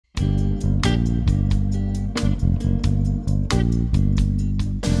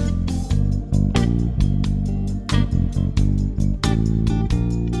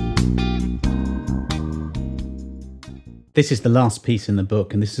This is the last piece in the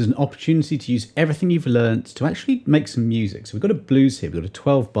book, and this is an opportunity to use everything you've learned to actually make some music. So we've got a blues here, we've got a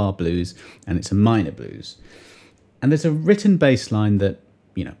 12-bar blues, and it's a minor blues. And there's a written bass line that,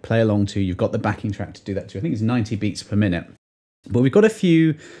 you know, play along to. You've got the backing track to do that too. I think it's 90 beats per minute. But we've got a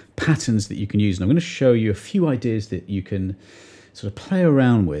few patterns that you can use, and I'm going to show you a few ideas that you can sort of play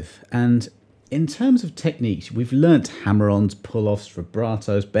around with. And in terms of techniques, we've learnt hammer-ons, pull-offs,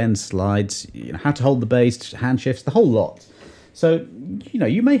 vibratos, bends, slides, you know, how to hold the bass, hand shifts, the whole lot. So, you know,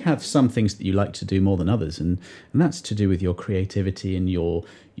 you may have some things that you like to do more than others, and that's to do with your creativity and your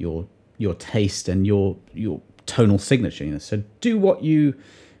taste and your tonal signature. You know? So do what your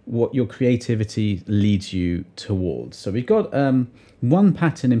creativity leads you towards. So we've got one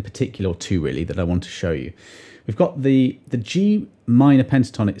pattern in particular, or two really, that I want to show you. We've got the G minor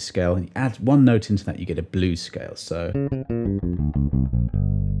pentatonic scale, and you add one note into that, you get a blues scale. So you've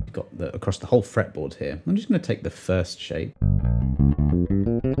got across the whole fretboard here. I'm just going to take the first shape.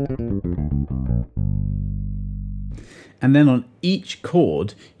 And then on each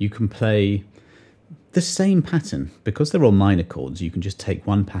chord, you can play the same pattern. Because they're all minor chords, you can just take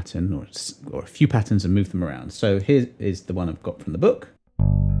one pattern or a few patterns and move them around. So here is the one I've got from the book.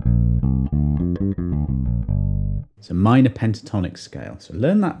 It's a minor pentatonic scale. So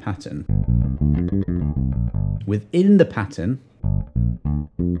learn that pattern. Within the pattern,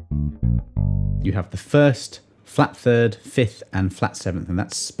 you have the first, flat third, fifth, and flat seventh, and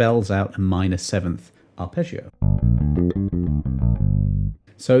that spells out a minor seventh arpeggio.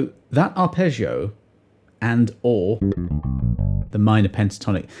 So that arpeggio or the minor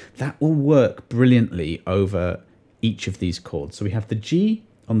pentatonic, that will work brilliantly over each of these chords. So we have the G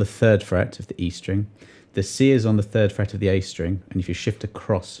on the third fret of the E string, the C is on the third fret of the A string, and if you shift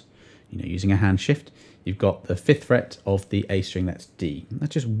across, you know, using a hand shift, you've got the fifth fret of the A string, that's D.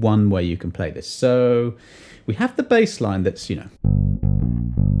 That's just one way you can play this. So we have the bass line that's, you know,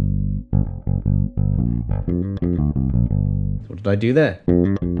 so what did I do there?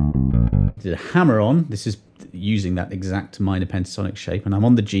 Did a hammer on. This is using that exact minor pentatonic shape, and I'm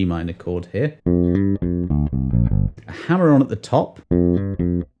on the G minor chord here. A hammer on at the top,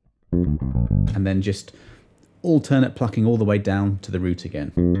 and then just alternate plucking all the way down to the root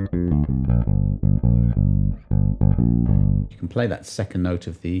again. You can play that second note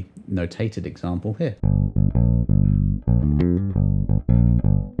of the notated example here.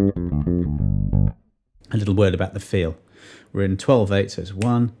 A little word about the feel. We're in 12/8, so it's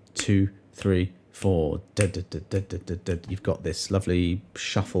 1, 2, 3, 4. You've got this lovely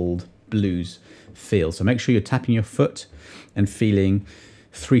shuffled blues feel. So make sure you're tapping your foot and feeling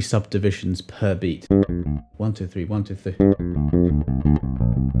 3 subdivisions per beat. 1, 2, 3, 1, 2, 3.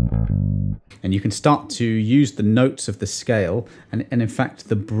 And you can start to use the notes of the scale and in fact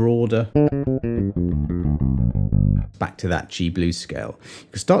the broader, back to that G blues scale. You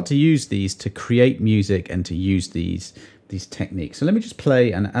can start to use these to create music and to use these techniques. So let me just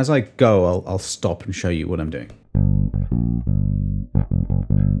play, and as I go, I'll stop and show you what I'm doing.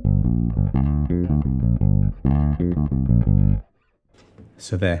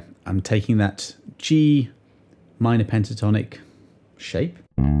 So there, I'm taking that G minor pentatonic shape.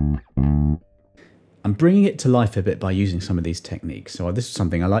 I'm bringing it to life a bit by using some of these techniques. So this is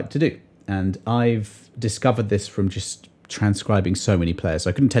something I like to do. And I've discovered this from just transcribing so many players. So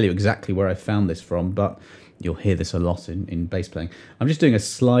I couldn't tell you exactly where I found this from, but you'll hear this a lot in bass playing. I'm just doing a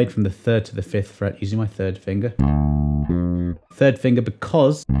slide from the third to the fifth fret using my third finger. Third finger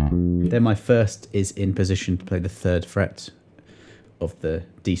because then my first is in position to play the third fret of the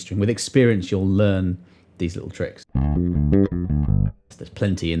D string. With experience, you'll learn these little tricks. There's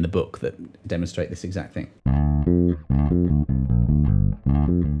plenty in the book that demonstrate this exact thing.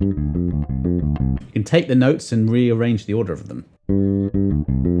 You can take the notes and rearrange the order of them.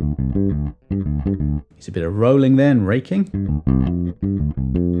 It's a bit of rolling there and raking.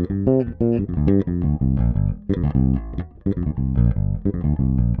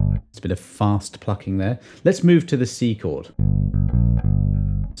 It's a bit of fast plucking there. Let's move to the C chord.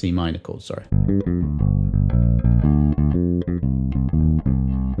 C minor chord, sorry.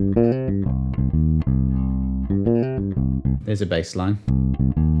 There's a bass line.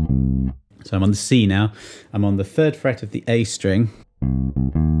 So I'm on the C now. I'm on the third fret of the A string.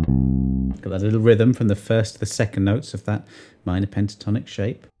 Got that little rhythm from the first to the second notes of that minor pentatonic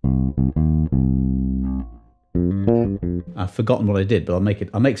shape. I've forgotten what I did, but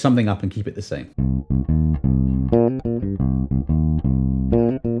I'll make something up and keep it the same.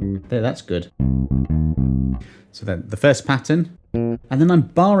 There, that's good. So then the first pattern, and then I'm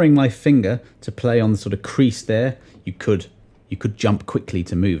barring my finger to play on the sort of crease there. You could jump quickly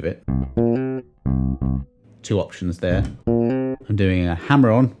to move it. two options there. I'm doing a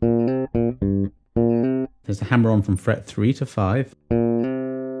hammer-on. There's a hammer-on from fret 3 to 5.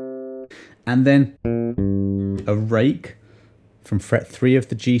 And then a rake from fret 3 of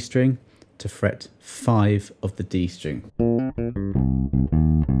the G string to fret 5 of the D string.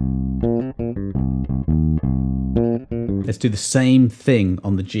 Let's do the same thing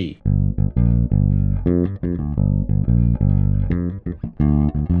on the G.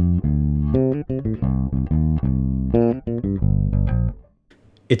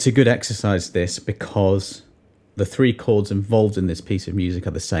 It's a good exercise, this, because the three chords involved in this piece of music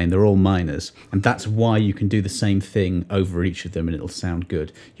are the same. They're all minors, and that's why you can do the same thing over each of them and it'll sound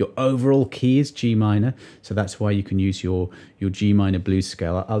good. Your overall key is G minor, so that's why you can use your G minor blues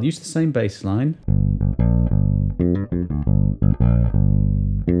scale. I'll use the same bass line.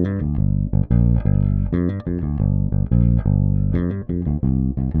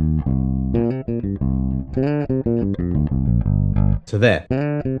 So there.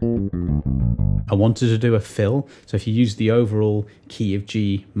 I wanted to do a fill, so if you use the overall key of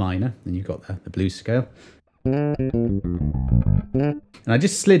G minor, then you've got the blues scale. And I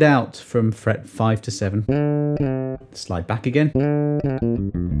just slid out from fret 5 to 7, slide back again.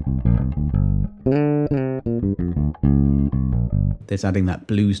 There's adding that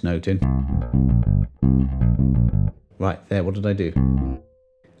blues note in. Right there, what did I do?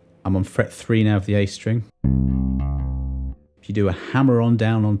 I'm on fret 3 now of the A string. If you do a hammer on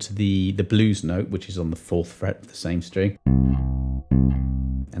down onto the blues note, which is on the 4th fret of the same string,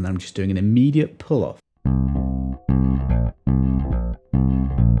 and then I'm just doing an immediate pull off.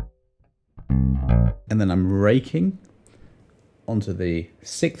 And then I'm raking onto the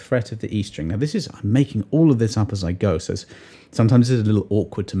 6th fret of the E string. Now I'm making all of this up as I go, so sometimes it's a little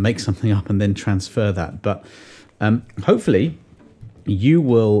awkward to make something up and then transfer that, but hopefully you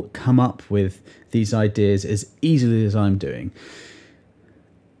will come up with these ideas as easily as I'm doing.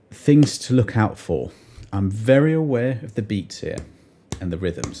 Things to look out for. I'm very aware of the beats here and the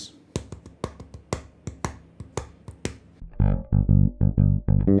rhythms.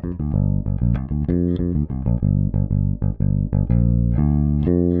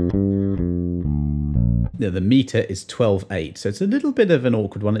 Now, the meter is 12/8, so it's a little bit of an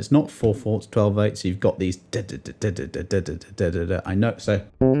awkward one. It's not 4/4, it's 12/8, so you've got these da da da da da da da da da da. I know, so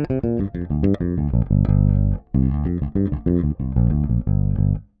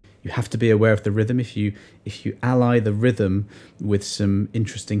you have to be aware of the rhythm. If you ally the rhythm with some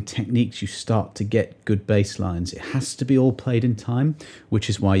interesting techniques, you start to get good bass lines. It has to be all played in time,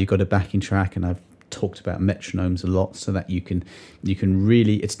 which is why you've got a backing track, and I've talked about metronomes a lot, so that you can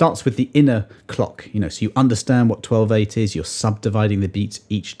really, it starts with the inner clock, so you understand what 12/8 is. You're subdividing the beats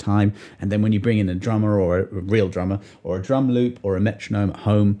each time, and then when you bring in a drummer or a real drummer or a drum loop or a metronome at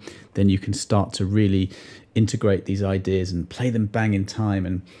home, then you can start to really integrate these ideas and play them bang in time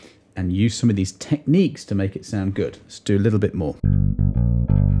and use some of these techniques to make it sound good. Let's do a little bit more.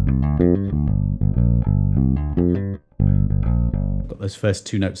 Got those first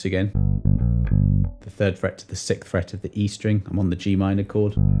two notes again. The 3rd fret to the 6th fret of the E string. I'm on the G minor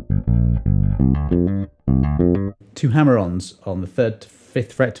chord. 2 hammer-ons on the 3rd to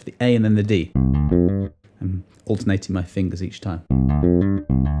 5th fret of the A and then the D. I'm alternating my fingers each time.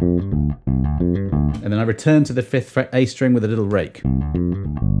 And then I return to the 5th fret A string with a little rake.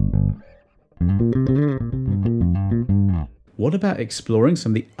 What about exploring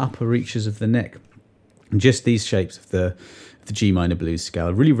some of the upper reaches of the neck? Just these shapes of the G minor blues scale.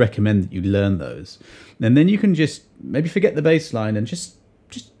 I really recommend that you learn those. And then you can just maybe forget the bass line and just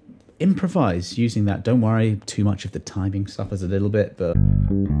improvise using that. Don't worry too much if the timing suffers a little bit, but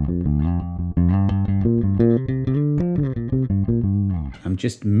I'm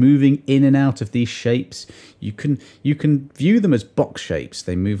just moving in and out of these shapes. You can view them as box shapes.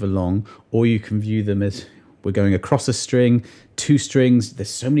 They move along, or you can view them as we're going across a string, 2 strings. There's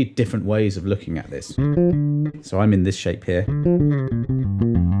so many different ways of looking at this. So I'm in this shape here.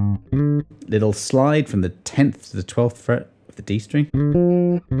 Little slide from the 10th to the 12th fret of the D string.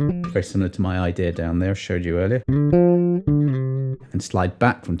 Very similar to my idea down there I showed you earlier. And slide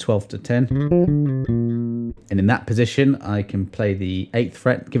back from 12 to 10. And in that position, I can play the 8th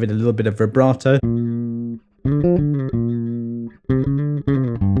fret, give it a little bit of vibrato.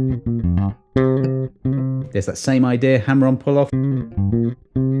 There's that same idea, hammer-on pull-off.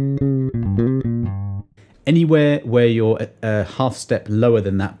 Anywhere where you're a half step lower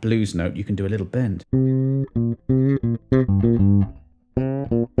than that blues note, you can do a little bend.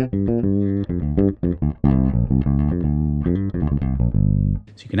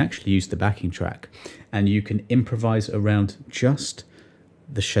 So you can actually use the backing track, and you can improvise around just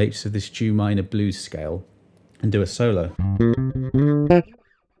the shapes of this G minor blues scale and do a solo.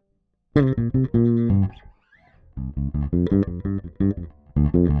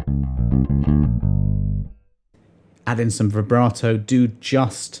 Add in some vibrato, do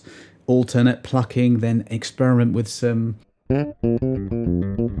just alternate plucking, then experiment with some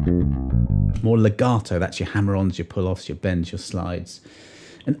more legato. That's your hammer-ons, your pull-offs, your bends, your slides.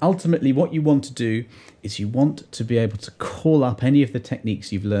 And ultimately what you want to do is you want to be able to call up any of the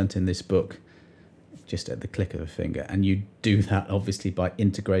techniques you've learnt in this book just at the click of a finger. And you do that obviously by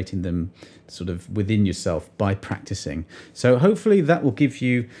integrating them sort of within yourself by practicing. So hopefully that will give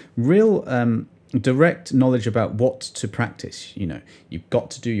you real direct knowledge about what to practice. You know, you've got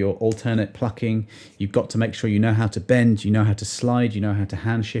to do your alternate plucking, you've got to make sure you know how to bend, you know how to slide, you know how to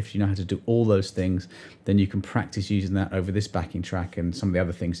hand shift, you know how to do all those things. Then you can practice using that over this backing track and some of the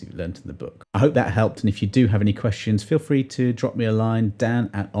other things that you've learned in the book. I hope that helped, and if you do have any questions, feel free to drop me a line,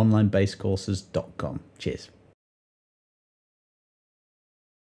 dan@onlinebassecourses.com. Cheers.